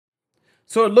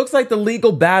So it looks like the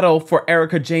legal battle for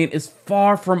Erika Jayne is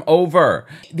far from over.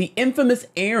 The infamous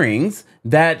earrings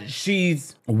that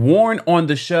she's worn on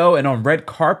the show and on red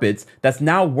carpets that's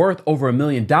now worth over $1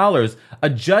 million, a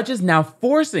judge is now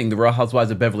forcing the Real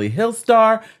Housewives of Beverly Hills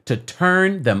star to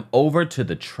turn them over to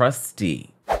the trustee.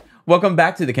 Welcome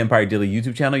back to the Kempire Daily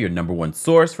YouTube channel, your #1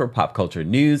 source for pop culture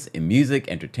news in music,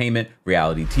 entertainment,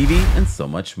 reality TV, and so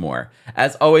much more.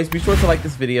 As always, be sure to like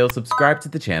this video, subscribe to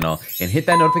the channel, and hit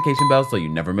that notification bell so you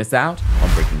never miss out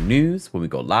on breaking news when we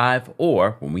go live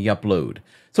or when we upload.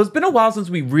 So it's been a while since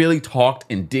we really talked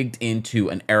and digged into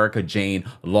an Erika Jayne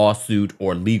lawsuit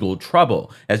or legal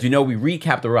trouble. As you know, we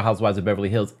recap the Real Housewives of Beverly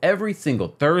Hills every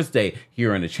single Thursday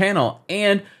here on the channel,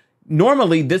 and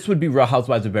normally, this would be Real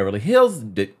Housewives of Beverly Hills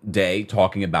Day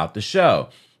talking about the show.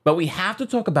 But we have to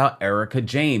talk about Erika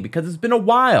Jayne because it's been a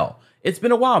while. It's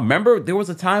been a while. Remember, there was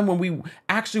a time when we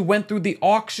actually went through the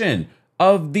auction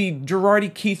of the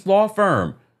Girardi Keith law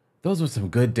firm. Those were some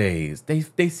good days.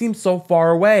 They seem so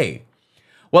far away.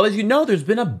 Well, as you know, there's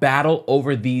been a battle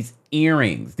over these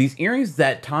earrings. These earrings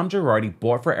that Tom Girardi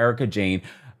bought for Erika Jayne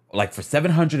like for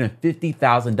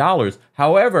 $750,000.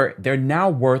 However, they're now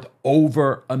worth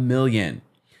over $1 million.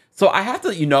 So I have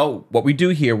to, what we do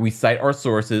here, we cite our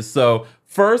sources. So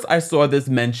first I saw this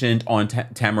mentioned on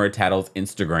Tamara Tattle's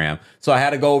Instagram. So I had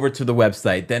to go over to the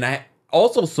website. Then I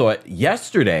also saw it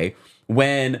yesterday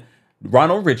when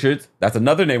Ronald Richards, that's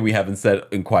another name we haven't said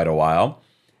in quite a while,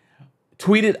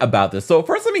 tweeted about this. So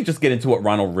first, let me just get into what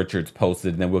Ronald Richards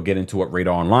posted, and then we'll get into what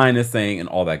Radar Online is saying and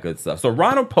all that good stuff. So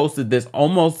Ronald posted this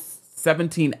almost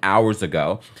 17 hours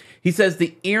ago. He says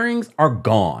the earrings are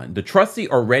gone. The trustee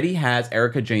already has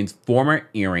Erika Jayne's former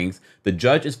earrings. The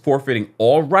judge is forfeiting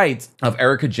all rights of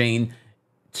Erika Jayne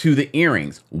to the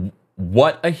earrings.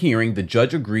 What a hearing. The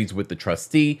judge agrees with the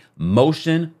trustee.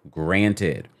 Motion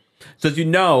granted. So as you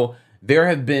know, there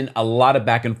have been a lot of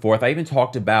back and forth. I even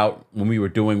talked about when we were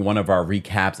doing one of our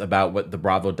recaps about what the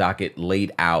Bravo docket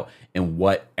laid out and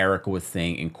what Erika was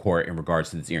saying in court in regards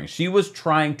to these earrings. She was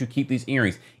trying to keep these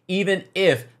earrings, even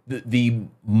if the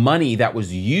money that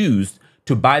was used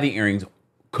to buy the earrings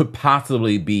could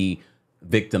possibly be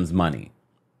victims' money.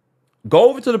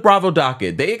 Go over to the Bravo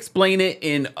docket. They explain it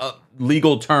in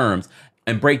legal terms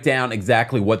and break down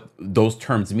exactly what those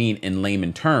terms mean in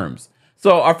layman terms.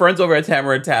 So our friends over at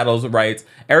Tamara Tattles writes,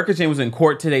 Erika Jayne was in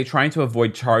court today trying to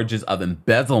avoid charges of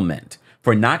embezzlement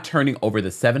for not turning over the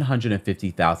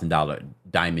 $750,000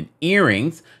 diamond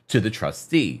earrings to the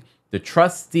trustee. The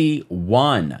trustee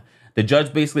won. The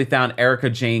judge basically found Erika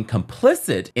Jayne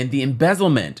complicit in the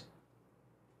embezzlement.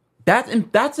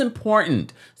 That's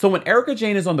important. So when Erika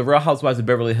Jayne is on the Real Housewives of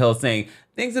Beverly Hills saying,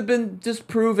 things have been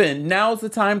disproven, now's the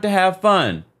time to have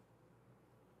fun.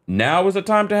 Now is the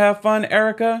time to have fun,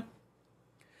 Erika?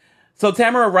 So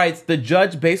Tamara writes, the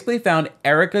judge basically found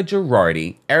Erika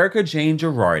Jayne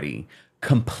Girardi,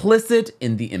 complicit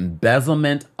in the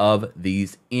embezzlement of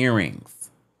these earrings.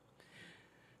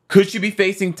 Could she be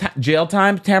facing jail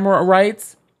time, Tamara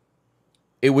writes?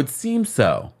 It would seem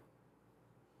so.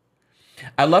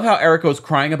 I love how Erika was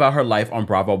crying about her life on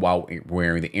Bravo while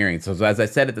wearing the earrings. So as I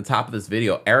said at the top of this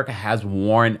video, Erika has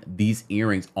worn these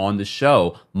earrings on the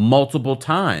show multiple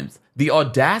times. The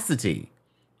audacity.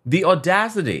 The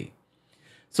audacity.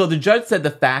 So the judge said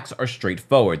the facts are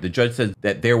straightforward. The judge says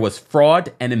that there was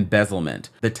fraud and embezzlement.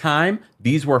 The time,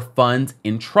 these were funds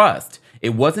in trust.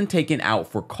 It wasn't taken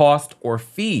out for cost or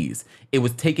fees. It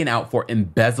was taken out for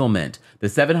embezzlement. The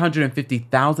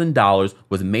 $750,000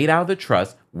 was made out of the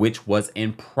trust, which was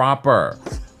improper.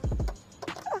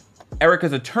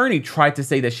 Erika's attorney tried to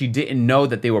say that she didn't know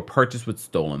that they were purchased with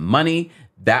stolen money.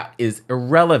 That is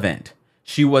irrelevant.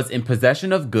 She was in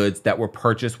possession of goods that were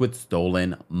purchased with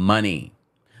stolen money.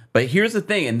 But here's the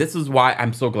thing, and this is why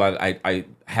I'm so glad I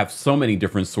have so many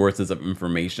different sources of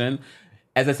information.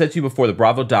 As I said to you before, the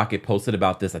Bravo docket posted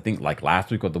about this, I think like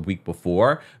last week or the week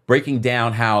before, breaking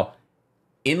down how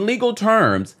in legal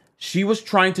terms, she was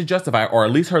trying to justify, or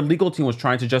at least her legal team was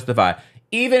trying to justify,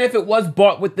 even if it was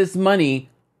bought with this money,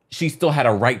 she still had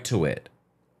a right to it.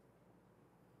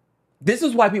 This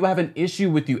is why people have an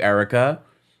issue with you, Erika.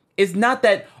 It's not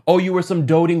that, oh, you were some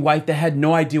doting wife that had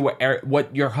no idea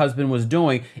what your husband was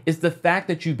doing. It's the fact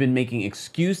that you've been making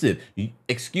excuses.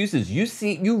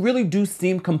 You really do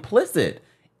seem complicit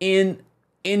in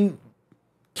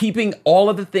keeping all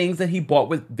of the things that he bought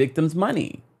with victims'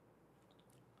 money.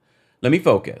 Let me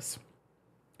focus.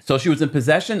 So she was in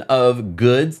possession of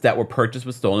goods that were purchased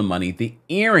with stolen money. The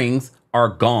earrings are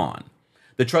gone.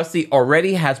 The trustee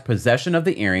already has possession of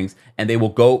the earrings, and they will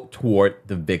go toward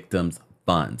the victim's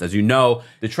funds. As you know,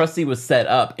 the trustee was set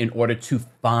up in order to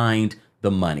find the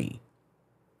money.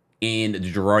 in the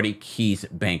Girardi case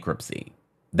bankruptcy.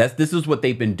 This is what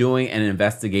they've been doing and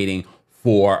investigating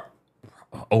for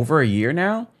over a year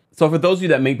now. So for those of you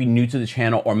that may be new to the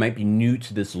channel or might be new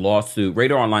to this lawsuit,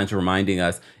 Radar Online is reminding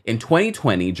us, in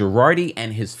 2020, Girardi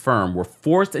and his firm were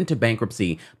forced into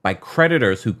bankruptcy by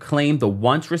creditors who claimed the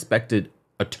once respected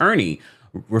attorney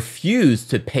refused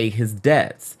to pay his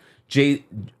debts.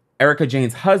 Erika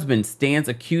Jayne's husband stands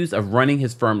accused of running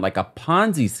his firm like a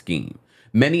Ponzi scheme.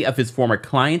 Many of his former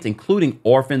clients, including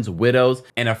orphans, widows,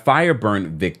 and a fire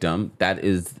burn victim, that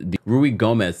is the Rui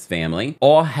Gomez family,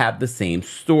 all have the same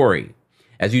story.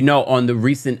 As you know, on the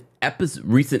recent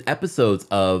episodes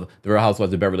of The Real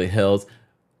Housewives of Beverly Hills,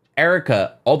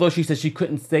 Erika, although she said she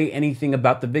couldn't say anything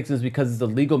about the victims because it's a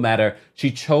legal matter,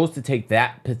 she chose to take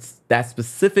that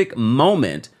specific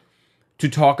moment to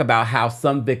talk about how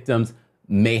some victims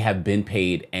may have been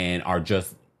paid and are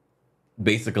just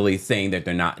basically saying that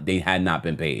they had not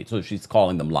been paid. So she's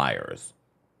calling them liars.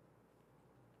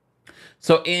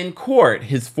 So in court,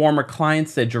 his former client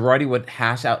said Girardi would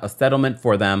hash out a settlement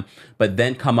for them, but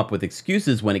then come up with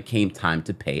excuses when it came time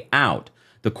to pay out.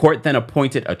 The court then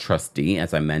appointed a trustee,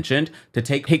 as I mentioned, to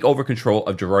take over control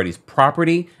of Girardi's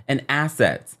property and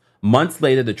assets. Months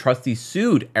later, the trustee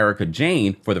sued Erika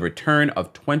Jayne for the return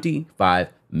of $25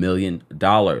 million.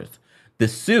 The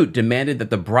suit demanded that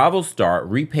the Bravo star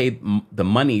repay the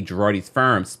money Girardi's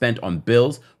firm spent on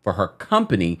bills for her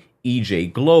company,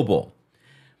 EJ Global.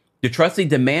 The trustee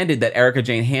demanded that Erika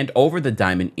Jayne hand over the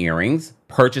diamond earrings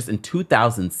purchased in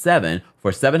 2007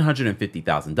 for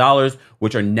 $750,000,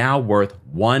 which are now worth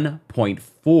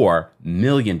 $1.4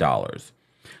 million.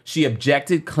 She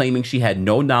objected, claiming she had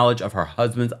no knowledge of her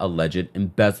husband's alleged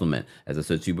embezzlement. As I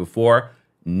said to you before,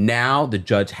 now the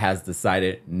judge has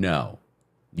decided no.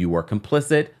 You were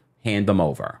complicit, hand them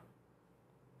over.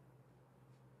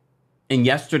 In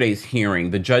yesterday's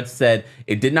hearing, the judge said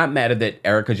it did not matter that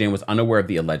Erika Jayne was unaware of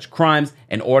the alleged crimes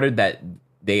and ordered that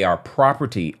they are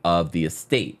property of the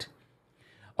estate.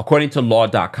 According to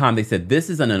law.com, they said this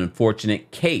is an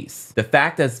unfortunate case. The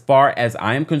facts, as far as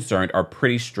I am concerned, are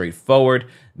pretty straightforward.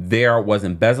 There was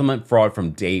embezzlement fraud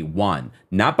from day one,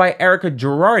 not by Erika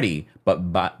Girardi, but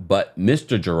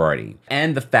Mr. Girardi.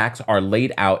 And the facts are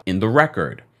laid out in the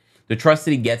record. The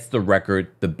trustee gets the record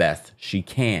the best she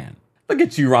can. Look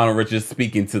at you, Ronald Richards,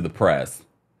 speaking to the press,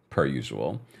 per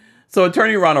usual. So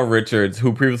attorney Ronald Richards,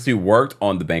 who previously worked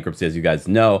on the bankruptcy, as you guys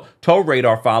know, told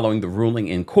Radar following the ruling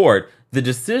in court, the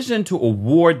decision to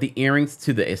award the earrings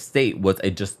to the estate was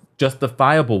a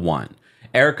justifiable one.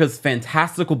 Erika's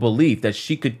fantastical belief that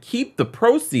she could keep the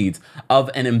proceeds of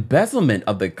an embezzlement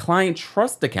of the client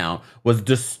trust account was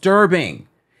disturbing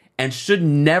and should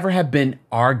never have been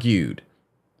argued.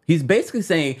 He's basically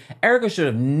saying Erika should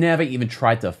have never even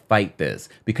tried to fight this,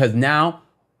 because now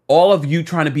all of you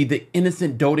trying to be the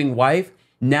innocent doting wife,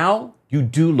 now you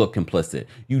do look complicit.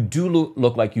 You do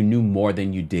look like you knew more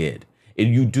than you did.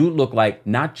 And you do look like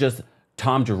not just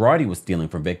Tom Girardi was stealing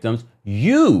from victims,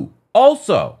 you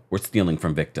also were stealing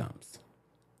from victims.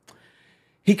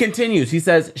 He continues, he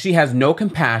says she has no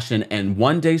compassion, and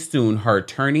one day soon her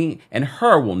attorney and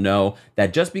her will know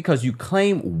that just because you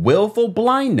claim willful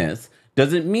blindness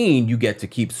doesn't mean you get to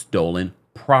keep stolen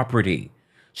property.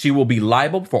 She will be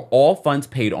liable for all funds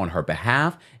paid on her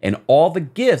behalf and all the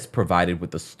gifts provided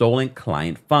with the stolen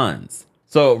client funds.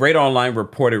 So Radar Online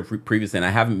reported previously, and I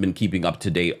haven't been keeping up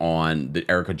to date on the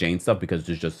Erika Jayne stuff because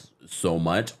there's just so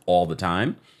much all the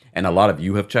time. And a lot of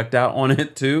you have checked out on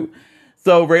it too.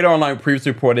 So Radar Online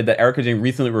previously reported that Erika Jayne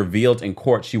recently revealed in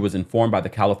court she was informed by the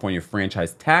California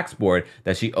Franchise Tax Board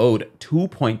that she owed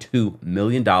 $2.2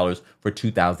 million for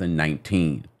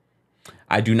 2019.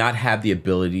 I do not have the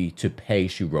ability to pay,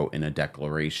 she wrote in a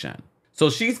declaration. So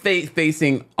she's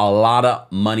facing a lot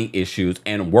of money issues,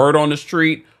 and word on the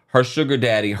street, her sugar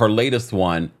daddy, her latest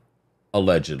one,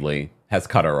 allegedly, has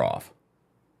cut her off.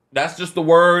 That's just the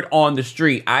word on the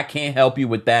street. I can't help you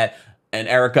with that. And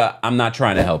Erika, I'm not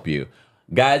trying to help you.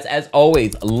 Guys, as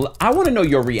always, I want to know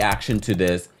your reaction to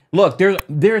this. Look,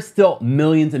 there's still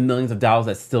millions and millions of dollars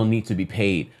that still need to be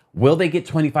paid. Will they get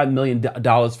 $25 million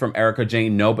from Erika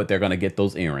Jayne? No, but they're going to get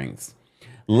those earrings.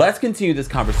 Let's continue this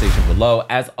conversation below.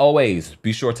 As always,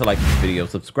 be sure to like this video,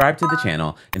 subscribe to the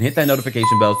channel, and hit that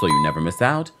notification bell so you never miss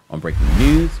out on breaking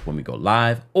news when we go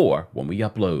live or when we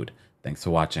upload. Thanks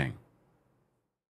for watching.